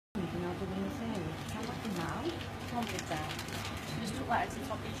lid down. Just tuck that into the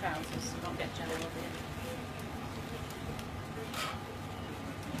top of your trousers so you don't get jelly over it.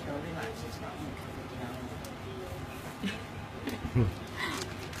 Go relax, it's not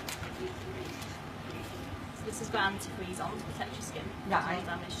So this has got antifreeze on to protect your skin. Right. There's no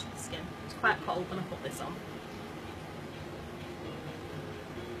damage to the skin. It's quite cold when I put this on.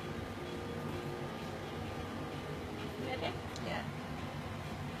 Ready? Yeah.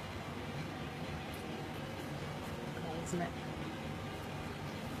 Cold, isn't it?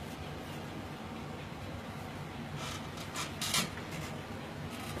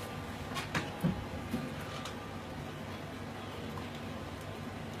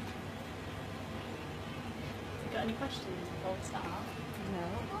 Got any questions before we start? No.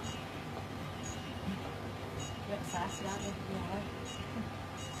 You're excited, aren't you? Yeah.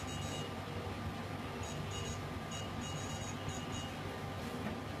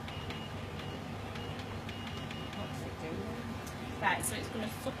 What's it doing? Right, so it's going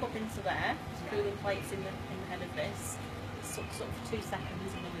to suck up into there. There's cooling plates in the head of this. It sucks up for 2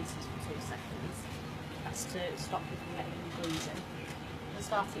 seconds and releases for 2 seconds. That's to stop you from getting any bruising. We'll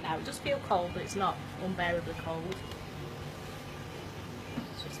start it now. It does feel cold, but it's not unbearably cold.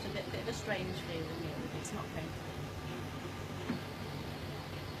 It's just a bit of a strange feeling, really. It's not painful.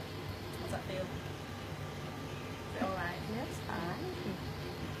 How's that feel? Is it alright? Yeah, it's fine.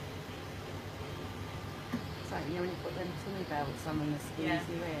 It's like, you know, when you put them tummy belts on and they squeeze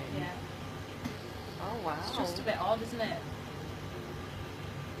you in. Yeah. Oh, wow. It's just a bit odd, isn't it?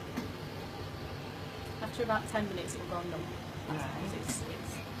 After about 10 minutes it'll go numb. Right.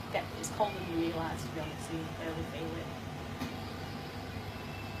 It's colder than you realise, to be honest, so you barely feel it.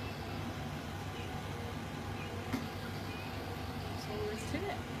 So there is to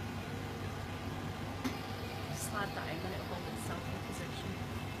it. Slide that in and it'll hold itself in position.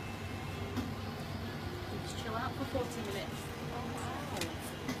 You just chill out for 40 minutes. Oh, wow.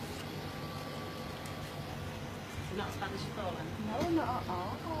 Not as bad as you thought then. No, not at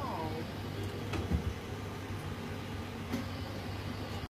all.